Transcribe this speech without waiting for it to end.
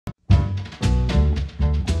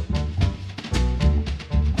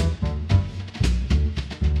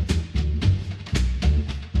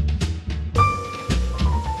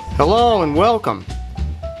Hello and welcome.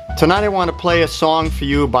 Tonight I want to play a song for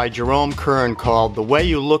you by Jerome Kern called The Way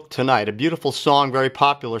You Look Tonight. A beautiful song, very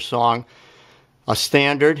popular song, a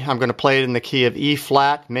standard. I'm going to play it in the key of E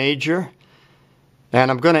flat major.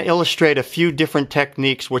 And I'm going to illustrate a few different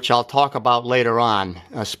techniques which I'll talk about later on.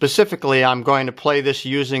 Specifically, I'm going to play this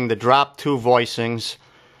using the drop 2 voicings,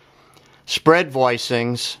 spread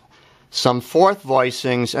voicings, some fourth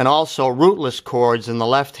voicings, and also rootless chords in the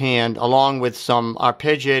left hand, along with some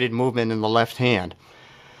arpeggiated movement in the left hand.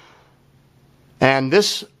 And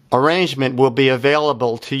this arrangement will be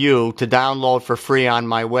available to you to download for free on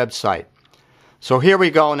my website. So here we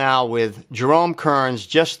go now with Jerome Kern's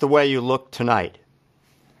Just the Way You Look Tonight.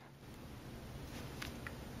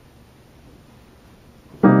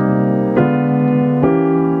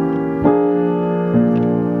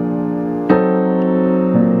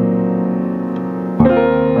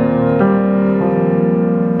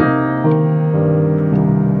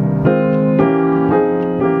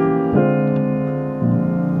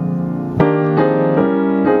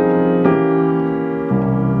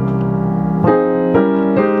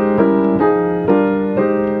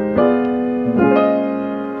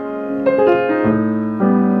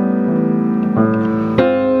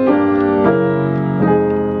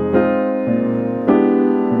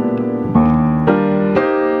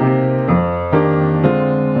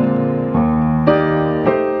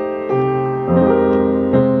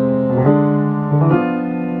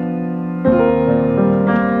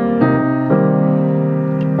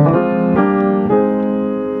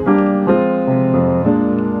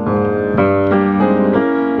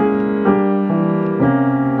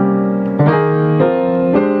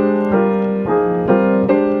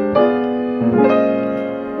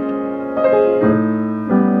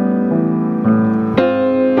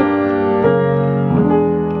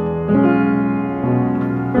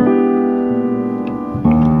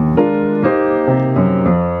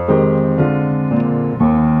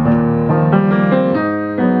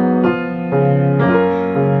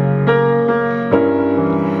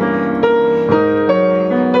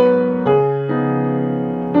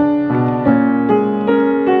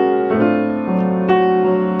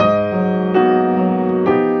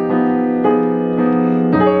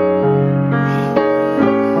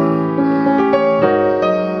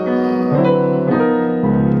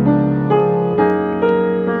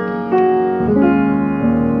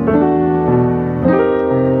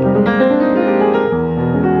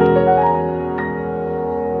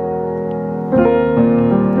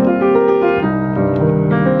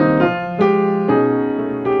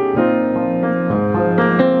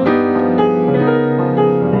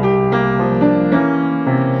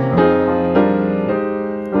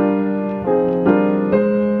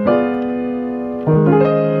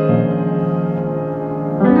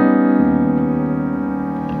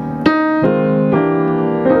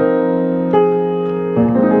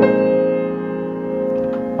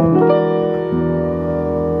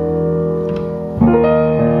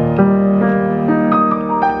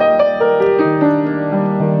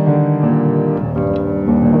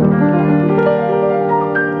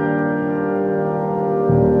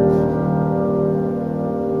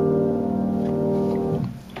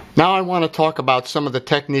 Now I want to talk about some of the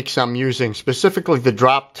techniques I'm using, specifically the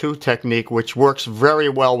drop 2 technique, which works very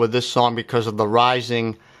well with this song because of the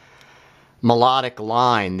rising melodic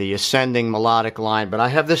line, the ascending melodic line. But I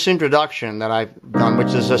have this introduction that I've done,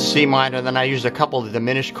 which is a C minor, and then I use a couple of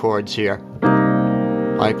diminished chords here,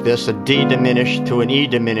 like this, a D diminished to an E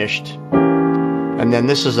diminished, and then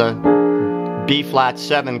this is a B flat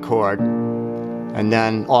 7 chord, and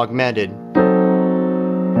then augmented,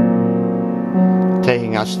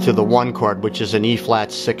 taking us to the 1 chord, which is an E flat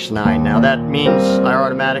 6/9. Now that means I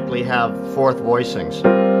automatically have fourth voicings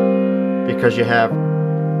because you have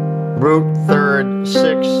root, third,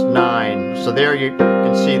 6, 9. So there you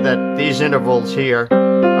can see that these intervals here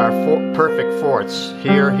are perfect fourths.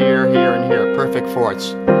 Here, here, here, and here, perfect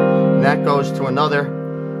fourths. And that goes to another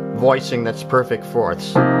voicing that's perfect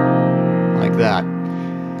fourths, like that.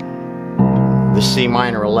 The C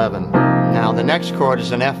minor 11. Now the next chord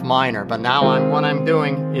is an F minor, but now what I'm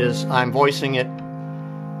doing is I'm voicing it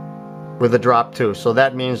with a drop 2. So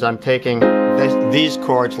that means I'm taking these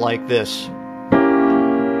chords like this.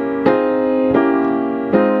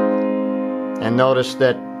 And notice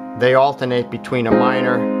that they alternate between a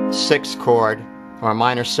minor 6 chord or a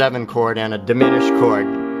minor 7 chord and a diminished chord.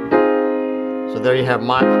 So there you have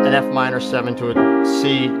an F minor 7 to a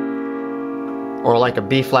C, or like a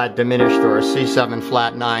B flat diminished, or a C7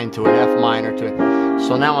 flat 9 to an F minor to.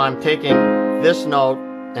 So now I'm taking this note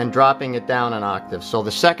and dropping it down an octave. So the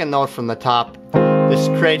second note from the top this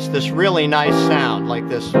creates this really nice sound like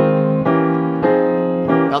this.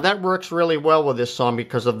 Now that works really well with this song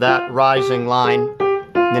because of that rising line.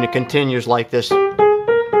 Then it continues like this.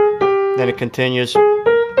 Then it continues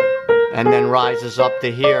and then rises up to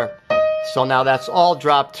here. So now that's all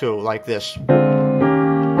drop 2 like this.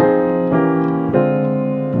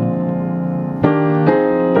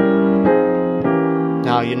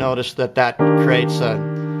 Now you notice that that creates a,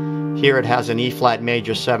 here it has an E flat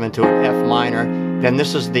major 7 to an F minor. Then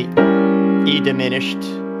this is the E diminished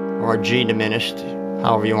or G diminished,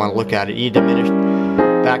 however you want to look at it, E diminished,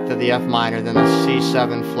 back to the F minor, then a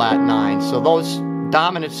C7 flat 9. So those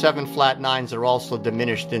dominant 7 flat 9s are also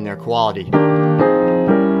diminished in their quality.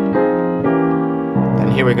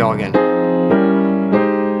 And here we go again.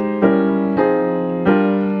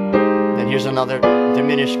 Then here's another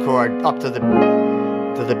diminished chord up to the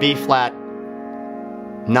B flat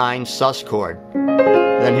 9 sus chord.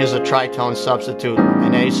 Then here's a tritone substitute,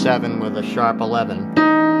 an A7 with a sharp 11.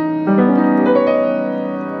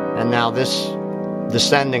 And now this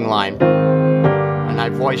descending line, and I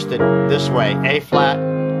voiced it this way: A flat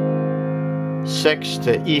 6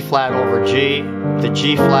 to E flat over G, to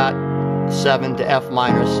G flat 7 to F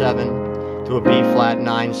minor 7, to a B flat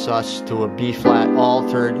 9 sus, to a B flat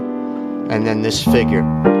altered, and then this figure.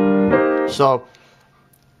 So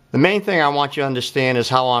the main thing I want you to understand is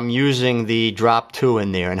how I'm using the drop 2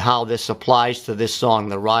 in there and how this applies to this song,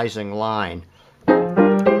 the rising line.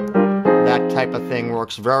 That type of thing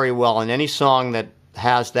works very well in any song that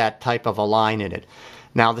has that type of a line in it.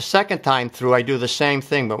 Now the second time through I do the same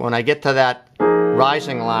thing, but when I get to that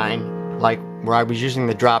rising line, like where I was using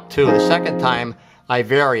the drop 2, the second time I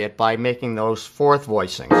vary it by making those fourth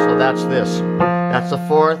voicings. So that's this. That's a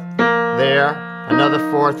fourth there, another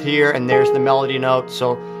fourth here, and there's the melody note.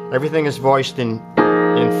 So everything is voiced in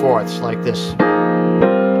fourths like this.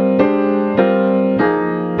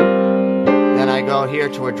 Then I go here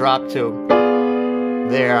to a drop 2.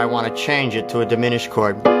 There, I want to change it to a diminished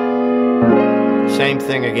chord. Same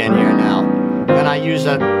thing again here now. Then I use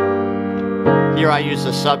a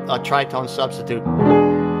tritone substitute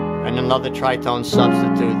and another tritone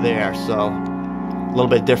substitute there. So a little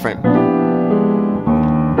bit different.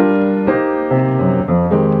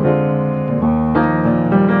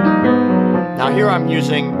 Now here I'm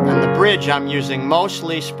using, on the bridge, I'm using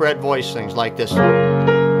mostly spread voicings like this.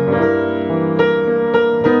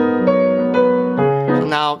 So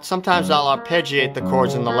now, sometimes I'll arpeggiate the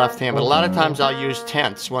chords in the left hand, but a lot of times I'll use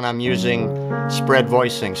tenths when I'm using spread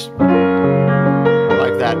voicings.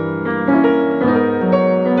 Like that.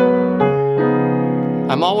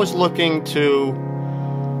 I'm always looking to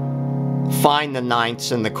find the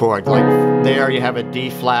ninths in the chord. Like there you have a D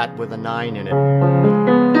flat with a 9 in it.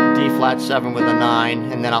 D flat 7 with a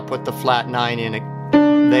 9, and then I'll put the flat 9 in it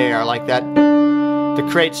there, like that, to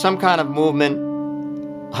create some kind of movement,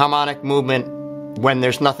 harmonic movement when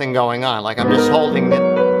there's nothing going on. Like I'm just holding the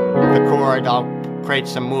chord, I'll create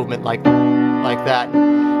some movement like that,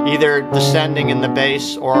 either descending in the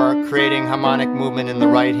bass or creating harmonic movement in the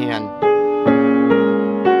right hand.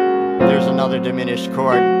 There's another diminished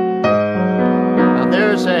chord. Now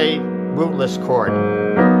there's a rootless chord.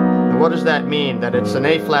 What does that mean? That it's an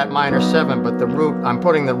A flat minor 7, but the root, I'm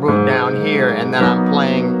putting the root down here, and then I'm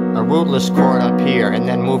playing a rootless chord up here, and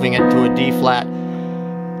then moving it to a D flat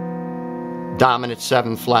dominant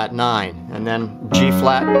 7 flat 9, and then G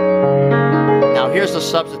flat. Now here's a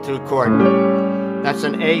substitute chord. That's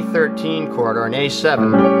an A13 chord, or an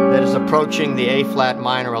A7, that is approaching the A flat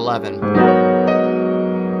minor 11.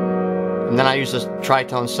 And then I use a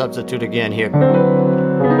tritone substitute again here.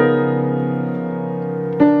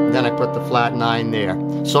 Then I put the flat 9 there.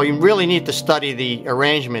 So you really need to study the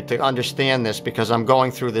arrangement to understand this, because I'm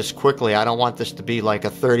going through this quickly. I don't want this to be like a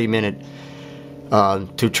 30-minute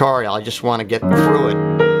tutorial. I just want to get through it.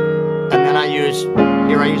 And then I use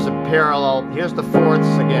a parallel. Here's the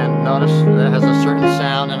fourths again. Notice that has a certain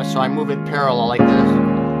sound, and so I move it parallel like this.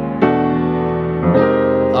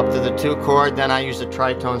 Up to the 2 chord, then I use a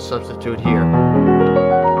tritone substitute here.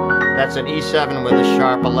 That's an E7 with a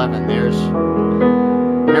sharp 11.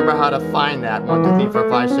 Remember how to find that. 1, 2, 3, 4,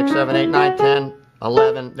 5, 6, 7, 8, 9, 10,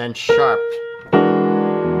 11, then sharp.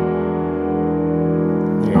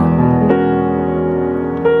 There.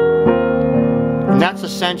 And that's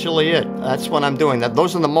essentially it. That's what I'm doing.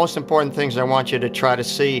 Those are the most important things I want you to try to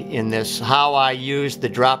see in this, how I use the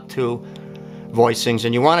drop 2 voicings.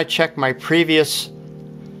 And you want to check my previous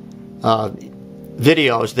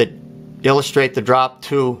videos that illustrate the drop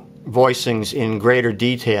 2 voicings in greater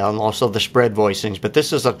detail, and also the spread voicings. But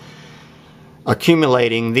this is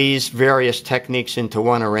accumulating these various techniques into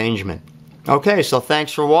one arrangement. Okay, so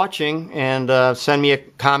thanks for watching, and send me a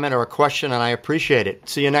comment or a question, and I appreciate it.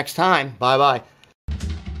 See you next time. Bye-bye.